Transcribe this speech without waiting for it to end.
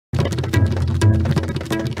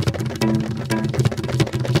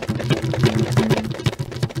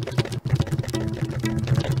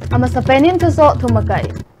ama sa penin tuso tumakay.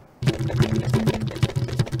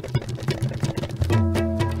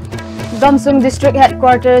 Gamsung District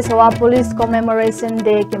Headquarters Hawa Police Commemoration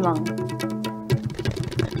Day kimang.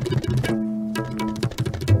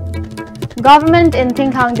 Government in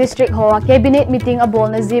Tinghang District Hawa Cabinet Meeting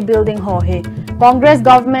abol na Z Building ho he. Congress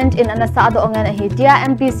Government in Anasado Ongan Ahitia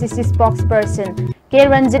MPCC Spokesperson K.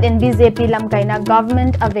 Ranjit in BJP Lamkay na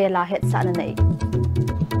Government Avela het sa nanay.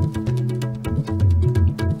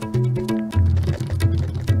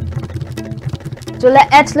 Jula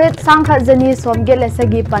athlete Sangkha Zani Somgele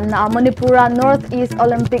Sagipan na Manipura Northeast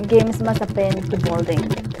Olympic Games masapen ki bowling.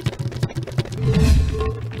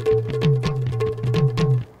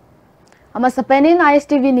 Amasapenin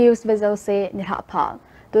ISTV News bezo se nilha pa.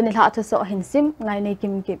 Tu nilha to so hinsim ngai nei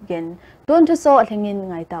kim kip gen. Tun to so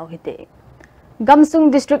athingin ngai taw hite.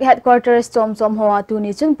 Gamsung District Headquarters Chom Hoa tu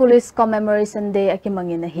ni chun Police Commemoration Day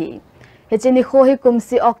akimangin nahi. Hechini kho hi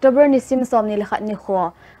kumsi October ni sim som ni lekhat ni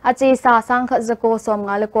kho achi sa Sangkha Zako som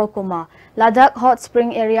ngalako kuma Ladakh Hot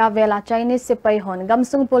Spring Area vela Chinese sipai hon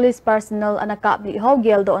Gamsung Police personnel anakapli ho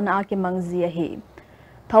geldo na akimang zia hi.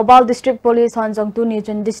 Thoubal District Police Honjong tu ni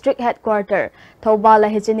chun District Headquarter Thoubal la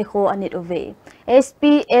hechini kho anit uve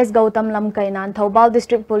SP S Gautam Lamkainan Thoubal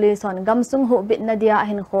District Police hon Gamsung hu bit nadia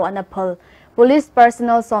hin kho anaphal Police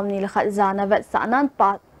personnel som ni lekhat zana vet sanan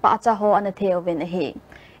pa acha ho anathe ove nahi.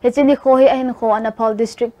 Hechini khohi ahin kho anapal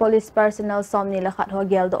District Police personnel somni lakhat ho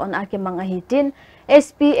geldo on ake mga hitin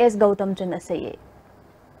SPS Gautam chun asaye.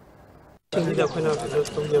 Singida khona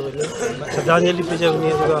tumjabani sadanyali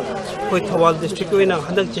pejawni aduga koi Thawal district oina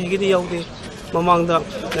handak chehgidi yaude mamangda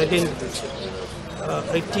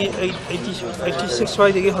 1986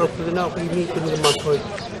 wai degi harapudana koi mi kun mathoi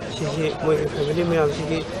siji moi family meyam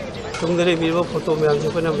sigi tungdare birba photo meyam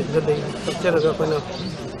jekona midda dei capture kona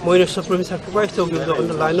moino supreme sacrifice to give on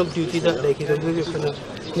the line of duty that like it will kana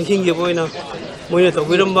niking ye boina moino to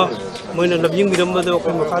biramba moino labing biramba do ko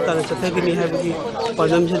makata na chathagini habigi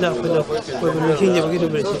panam jada kana ko niking ye bagi no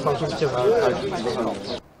function chaba.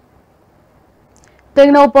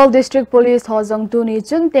 Tengnopal District Police Hozong Tuni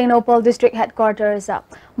Chun Tengnopal District Headquarters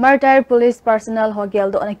Martyr Police personnel ho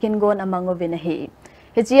geldo anakingon amang ovinahi.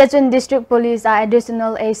 Hichiachun District Police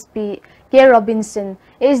Additional SP K. Robinson,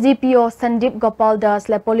 SDPO Sandip Gopal Das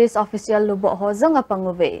le police official lubo hozong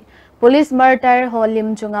apanguve. Police martyr ho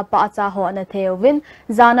lim chunga paacha ho anatheovin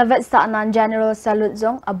zanavet saanan General Salute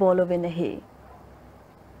zong abolovin nahi.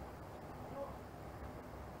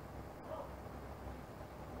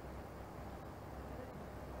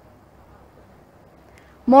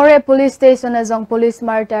 More police station azong police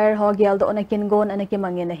martyr ho geldo anakingon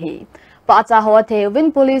anakimangin nahi. Paacha ho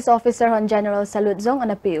atheovin police officer hon General Salute zong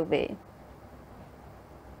anapiuve.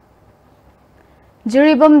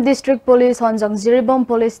 Jiribam District Police Honjong Jiribam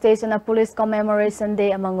Police Station a Police Commemoration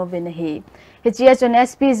Day among ovinahi. Hichiachon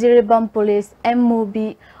SP Jiribam Police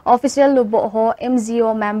MUB official lubo ho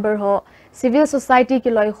MZO member ho civil society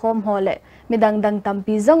kiloi home hole midangdang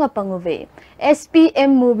tampizong apanguve. SP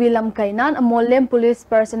MUB lamkainan amolem police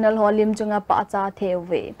personnel ho lim chunga paacha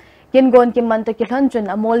theuve. Kingon kimanto kilhanchun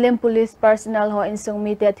amolem police personnel ho insung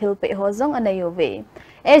media thilpe hozong anayove.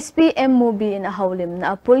 SPM Mubi in a haulim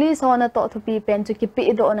na police ho na to thupi pen to kipi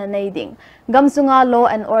ido na naiding gamsunga law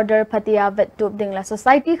and order patia vet tub ding la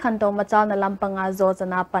society khanto machaw na lampanga zo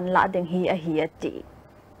chana panla ding hi a hi ati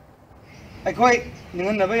akhoi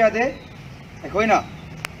ningon na ba yade akhoi na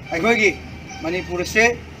akhoi gi manipur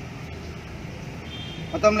se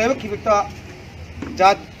matam leba kibikta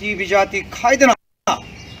jati bijati khaidana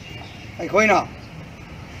akhoi na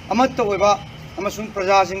amat to oiba amasung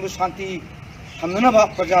praja singbu shanti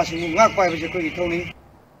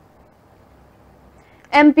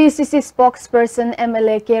MPCC spokesperson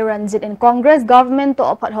MLA K. Ranjit in Congress government to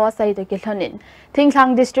opat ho sai to kilhanin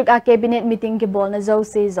Tinghang District a cabinet meeting ki bol na zo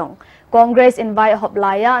season Congress invite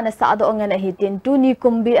hoplaya na sa ado nga nahitin tu ni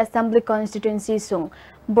kumbi assembly constituency sung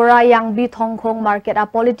Borayang Bit Hong Kong market a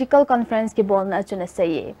political conference ki bol na chuna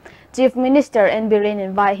saye Chief Minister and Birin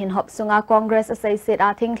invite hin hop sunga Congress asay sit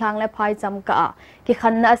ating lang le pai cham ka ki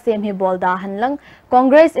khan na sem hi bol da han lang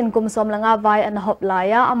Congress in kumsom langa vai an hop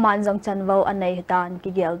laya aman jong chanwo anay hitan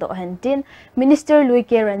ki geldo hentin Minister Louis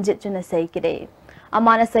K. Ranjit chuna say kide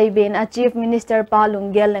amana say bin a Chief Minister pa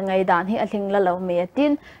lunggel ngay dan hi aling lalaw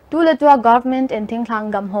meyatin tulatwa government and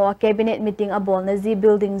tinglang gam ho cabinet meeting abol na Z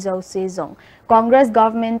building zo season Congress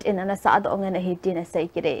government in anasad ongan ahitin na say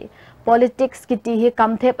kide politics kiti hi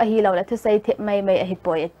kamthep ahi law la thu sai thep mai ahi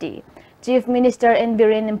poeti Chief Minister and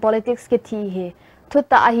Birin in politics kiti hi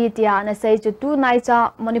thutta ahi tia na say chu tu nai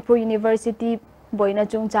cha Manipur University boina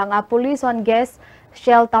chung changa police on gas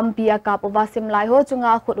shell tampia kap ovasim lai ho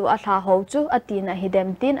chunga khudu atha ho chu atina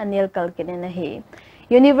hidem tin anil kalkinen hi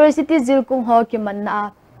university zilkung ho ki manna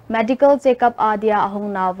medical checkup adia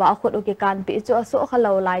ahong na wa khudu ki kan pi chu aso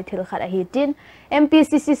khalo lai thil khara hi tin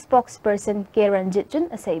MPCC spokesperson Karen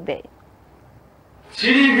Jitchun asaibe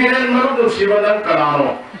Siri biren maru sibadan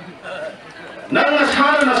kanano nang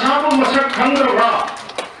na sabu masak khangra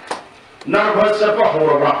nervous apa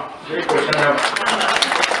horaba ये क्वेश्चन है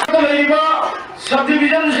तो लेबा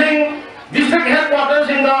सबडिविजन Singh district headquarter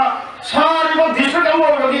Singh का सारी वो डिस्ट्रिक्ट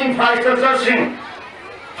अमोर की इंफ्रास्ट्रक्चर सिंह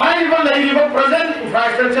हाई वो लेबा प्रेजेंट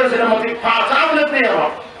इंफ्रास्ट्रक्चर से नमक फाचाव लेते हैं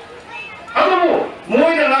अब वो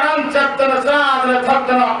मोई ने नारायण चट्टन चाँद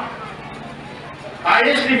थकना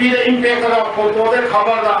ISTV द इम्पैक्ट का फोटो दे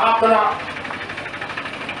खबर दा आपना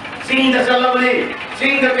सिंह द चलबली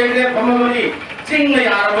सिंह द कैबिनेट फमबली सिंह ने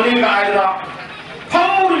यारबली का आयदा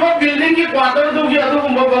बिल्डिंग की क्वार्टर दो की अदु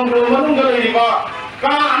बंगलो मनुंग लेरिबा का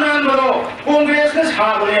अनन बरो कांग्रेस ने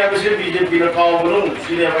साबले अबसे बीजेपी का काव बनु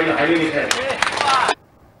सिले भाई हाइलिंग है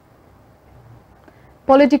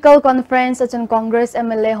Political conference achan Congress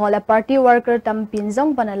MLA hola party worker tam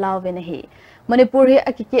pinjong panalaw venahi Manipur hi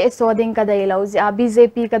akiki esoding kadai lauzi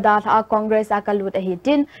BJP kadat a Congress akalut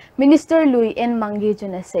ahitin Minister Lui en mangi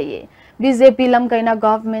juna saye BJP lam kaina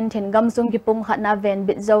government hin gamsung ki pum khatna ven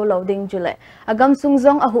bit zo loading jule agam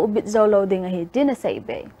sungzong ahu bit zo loading ahitin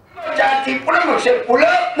asaibe jati pulam se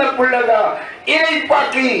pulap na pulaga ini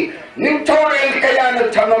party nintore kaya na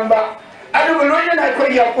thamamba adu loyan na ko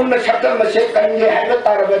ya pun sakta ma se kanje ha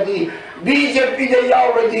tarabadi BJP de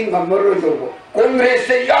yawradi ngamro do Congress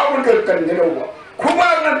se yawr kandelo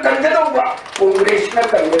khuba na kandelo Congress na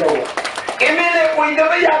kandelo MLA कोई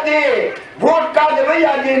दबे यादे वोट का दबे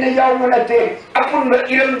यादे ने जाओ मनते अपन में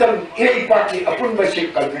इरंदम इरे पार्टी अपन में से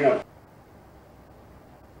कलना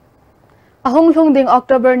Ahong ding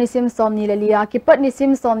October nisim somni lelia kipat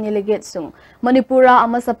nisim somni leget sung Manipura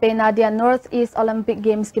ama sapena dia North East Olympic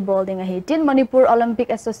Games ki bowling a hitin Manipur Olympic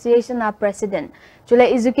Association na president July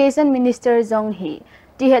Education Minister Zong He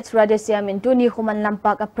THADOU mintu ni human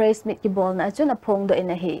lampak a praise meet ki ball na chun apong do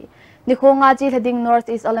inahi ni khonga chi thading North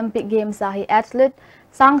East Olympic Games a hi athlete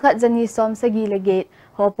sangkhat jani som sagi legate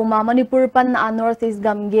ho puma Manipur pan na North East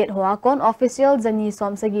gam gate ho akon official jani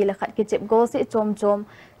som sagi lekhat ki chip goal si chom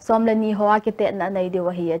som lani ho ki te na nai de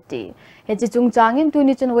wahiati he chi chung changin tu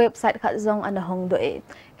ni chun website khat zong an hong do e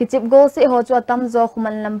ki chip goal si ho chu tam zo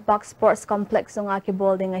human lampak sports complex zonga ki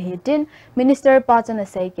bowling a hitin minister pachana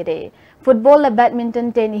sai ki de football la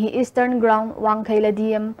badminton ten hi eastern ground wangkhaila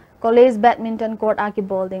dm college badminton court a ki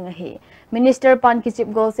bowling a hi minister pan ki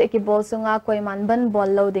chip goal se ki ball sunga koiman ban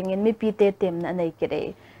ball loading in mi pite tem na nai ki de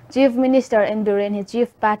chief minister enduren hi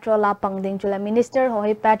chief patrol a pangding chula minister ho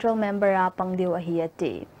hi patrol member a pangdiu a hi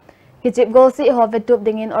ati ki chip goal si ho vetup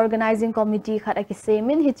ding in organizing committee khat a ki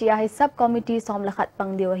semin hi chia hi sub committee som la khat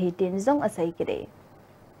pangdiu a hi tin zong asai ki de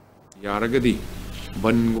yaragadi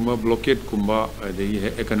ban guma blockade kumba de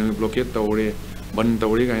economic blockade tawre ban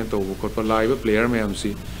tawre ga to ko pa live player mayam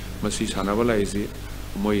si masi sanaba lai si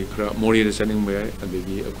moi khra mori de saning be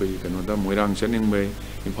adegi akoi kano da moirang saning be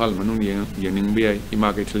imphal manung yening be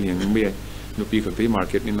ima ke thil yening be nupi khakti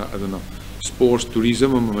market ni na aduna sports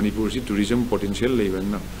tourism Manipur si tourism potential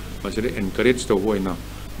lewen na masere encourage to hoina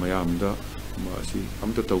mayam da masi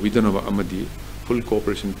amta tawidana ba amadi full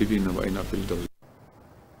cooperation pibina ba ina appeal to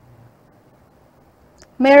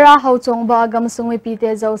Mera Hauchong ba gamsung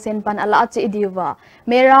pite zo sen pan ala chi idiwa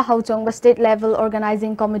Mera Hauchong ba state level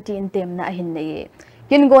organizing committee in tem na ahin nei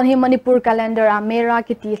kin gon hi Manipur calendar a Mera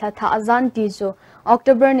ki ti tha azan ti jo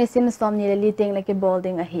October ni sim som ni li teng la ki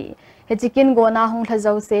bowling a hi he chikin gona hong tha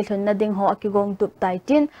zo se thun na ding ho akigong tup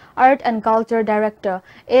taitin art and culture director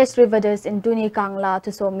S Rivers in Tuni Kangla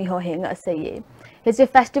to so mi ho heng a sei It's a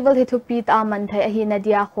festival hi thupi ta man thai ahi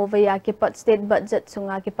nadia khowaya ki pat state budget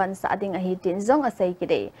sunga ki pan sa ding ahi tin zong asai ki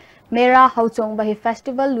de Mera Hauchong ba hi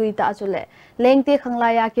festival lui ta chule lengte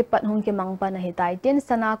khanglaya ki pat hung ki mangpa na hi tai tin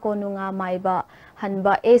sana ko nunga maiba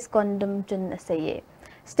hanba ace condom chun asai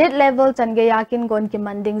state level change yakin gon ki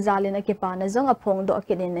manding zalina ki pa na zong aphong do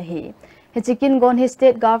akinin nahi Hichikin gon hi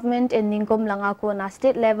state government in ningkom langa ko na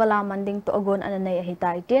state level a manding to agon ananay ahi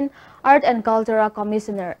taitin art and culture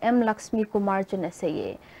commissioner M Lakshmi Kumar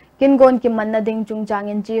chunasaye kin gon ki manna ding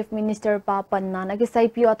chungchangin chief minister pa panna na ki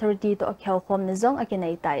SIP authority to akhaw khom na zong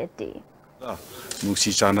akinai tayati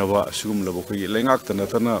nungsi chanawa sugum labo ko lengak tana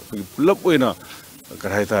tana pulap oina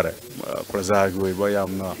karai tare praja gi ba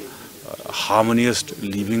yamna harmonious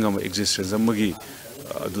living am existence amagi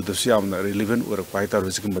ꯑꯗꯨꯗꯁꯨ ꯌꯥꯝꯅ ꯔꯤꯂꯤꯚꯦꯟ ꯑꯣꯏꯔꯛꯄ ꯍꯥꯏꯇꯥꯔꯦ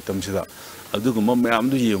ꯍꯧꯖꯤꯛꯀꯤ ꯃꯇꯝꯁꯤꯗ ꯑꯗꯨꯒꯨꯝꯕ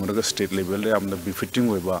ꯃꯌꯥꯝꯗꯨ ꯌꯦꯡꯂꯒ ꯁ꯭ꯇꯦꯠ ꯂꯦꯚꯦꯜꯗ ꯌꯥꯝꯅ ꯕꯤꯐꯤꯇꯤꯡ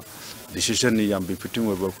ꯑꯣꯏꯕ ꯗꯤꯁꯤꯖꯟꯅꯤ ꯌꯥꯝ ꯕꯤꯐꯤꯇꯤꯡ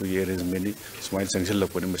ꯑꯣꯏꯕ ꯑꯩꯈꯣꯏꯒꯤ ꯑꯦꯔꯦꯟꯖꯃꯦꯟꯅꯤ ꯁꯨꯃꯥꯏꯅ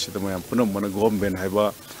ꯆꯪꯁꯤꯜꯂꯛꯄꯅꯤ ꯃꯁꯤꯗ ꯃꯌꯥꯝ ꯄꯨꯝꯅꯃꯛꯅ ꯒꯣꯚꯔꯟꯃꯦꯟ ꯍꯥꯏꯕ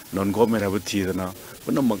ꯅꯟ ꯒꯣꯚꯔꯟꯃꯦꯟ ꯍꯥꯏꯕ ꯊꯤꯗꯅ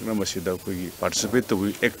ꯄꯨꯝꯅꯃꯛꯅ ꯃꯁꯤꯗ ꯑꯩꯈꯣꯏꯒꯤ ꯄꯥꯔꯇꯤꯁꯤꯄꯦꯠ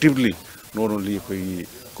ꯇꯧꯕꯤ ꯑꯦꯛꯇꯤꯚꯂꯤ ꯅꯣꯠ ꯑꯣꯟꯂꯤ ꯑꯩꯈꯣꯏꯒꯤ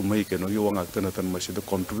ꯀꯨꯝꯍꯩ ꯀꯩꯅꯣꯒꯤ ꯋꯥ ꯉꯥꯛꯇ ꯅꯠꯇꯅ ꯃꯁꯤꯗ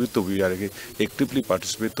ꯀꯣꯟꯇ꯭ꯔꯤꯕ꯭ꯌꯨꯠ ꯇꯧꯕꯤꯌꯨ ꯌꯥꯔꯤꯈꯩ ꯑꯦꯛꯇꯤꯚꯂꯤ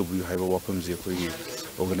ꯄꯥꯔꯇꯤꯁꯤꯄꯦꯠ ꯇꯧꯕꯤꯌꯨ ꯍꯥꯏꯕ ꯋꯥꯐꯝꯁꯦ ꯑꯩꯈꯣꯏꯒꯤ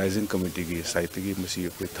ꯑꯣꯔꯒꯅꯥꯏꯖꯤꯡ ꯀꯃꯤꯇꯤꯒꯤ ꯁꯥꯏꯠꯇꯒꯤ ꯃꯁꯤ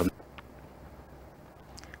ꯑꯩꯈꯣꯏ ꯊꯝ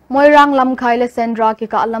Moirang lam khaile sendra ki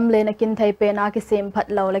ka alam le na kin thai pe na ki sem phat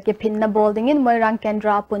lo la ki phin na bolding in Moirang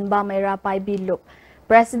kendra punba maira pai bi lup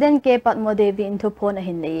President ke Patmo Devi into phone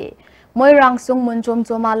hin ne Moirang sung mun chom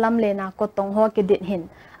choma lam le na ko tong ho ki dit hin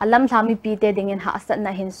alam thami pi te ding in ha asat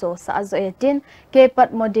na hin so sa azo etin ke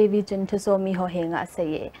Patmo Devi jun thu so mi ho henga se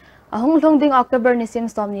ye ahung long ding October ni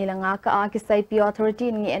sim som ni la nga ka a ki sai pi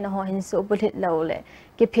authority ngi en ho hin so bulit lo le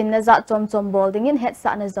ki phin na za chom chom bolding in het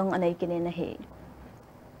sa na zong anai kin na he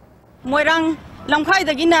Moirang lamkhai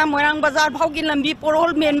dagina Moirang bazar phaugi lambi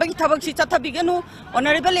porol men bagi thabak si chathabiganu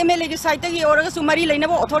honorable MLA gi site gi oraga su mari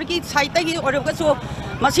leinaba authority site gi oraga su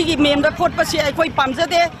masigi men da phot pasi ai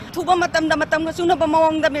pamjade thuba matam da su na ba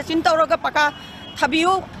mawang da machine tawraga paka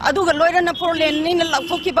thabiu aduga loirana porlen ni na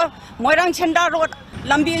lauthokiba Moirang chenda road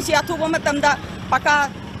lambi si athuba matam da paka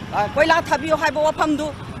koila thabiu haiba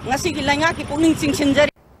wafamdu ngasigi lainga ki pungning chingsinjari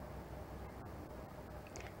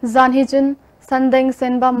Zanhijun Sandeng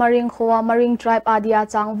Senba Maring Khoa Maring Tribe Adia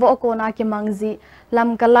Chang Vo Kona Ki Mangzi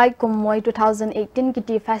Lam Kalai Kummoi 2018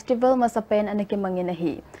 Kiti Festival Masapen Anaki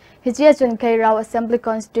Manginahi Hijia Chun Kai Rao Assembly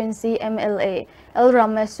Constituency MLA El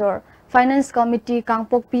Ramesor Finance Committee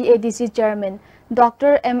Kangpok PADC Chairman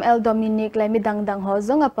Dr. ML Dominic Lamidang Dang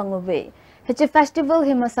Hozong Apanguve Hichi Festival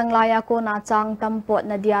Himasanglaya Kona Chang Tampot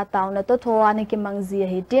Nadia Town na Tothoa Niki Mangzi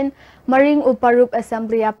Hitin Maring Uparup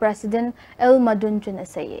Assembly President El Madun Chun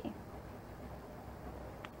Asaye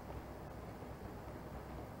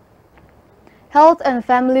Health and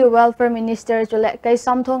Family Welfare Minister Julek Kai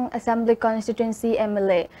Samthong Assembly Constituency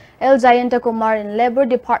MLA El Jayanta Kumar in Labor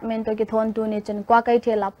Department to Githon Tuni Chen Kwa Kai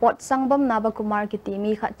Thela Pot Sangbam Naba Kumar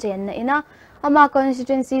Kitimi Khat Chen na ina ama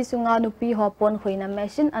constituency sunga nupi hopon khoina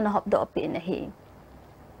machine ana hop do opi na hi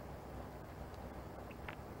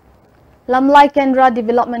Lamlai Kendra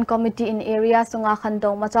Development Committee in area sunga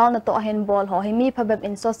khandong machal na to hen ball ho himi phabab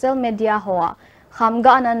in social media hoa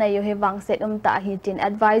Khamga anana yo hewang set ta hitin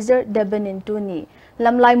advisor Debenin Tuni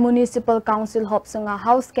Lamlai Municipal Council hop sunga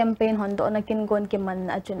house campaign hondo na kingon ki man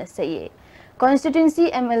na achuna saye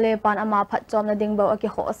Constituency MLA pan ama phat chom na ding baw ki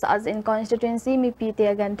ho sa as in constituency mi pite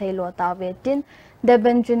gan thailo ta vetin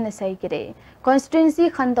Deben chun na sai kire Constituency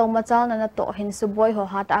khandong machal na to hin suboi ho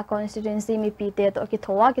hata constituency mi pite to ki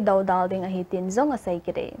thowa ki daw dal ding a hitin zong a sai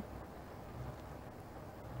kire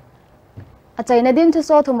Achai na din to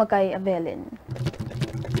so thumakai avelin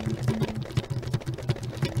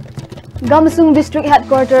Gamsung District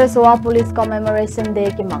Headquarters Soa Police Commemoration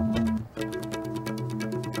Day Kimang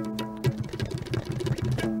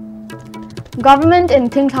Government in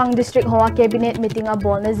Tingthang District Hoa Cabinet Meeting a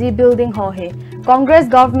Bolnazi Building Hohe Congress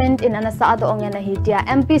Government in Anasado Ongana Hitia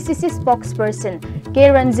MPCC Spokesperson K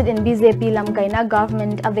Ranjit in BJP Lamkaina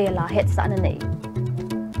Government Avela Het Sananay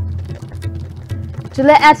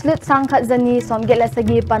Chule athlete Sangkhat Zani Somgela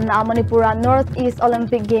Sagi Pan na Manipura Northeast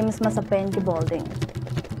Olympic Games Masapen ki Balding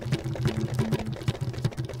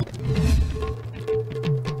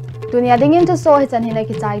Dunia dingin to so hitan hinay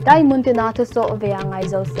ki chai tai muntina to so vea ngai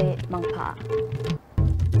zo se mangpha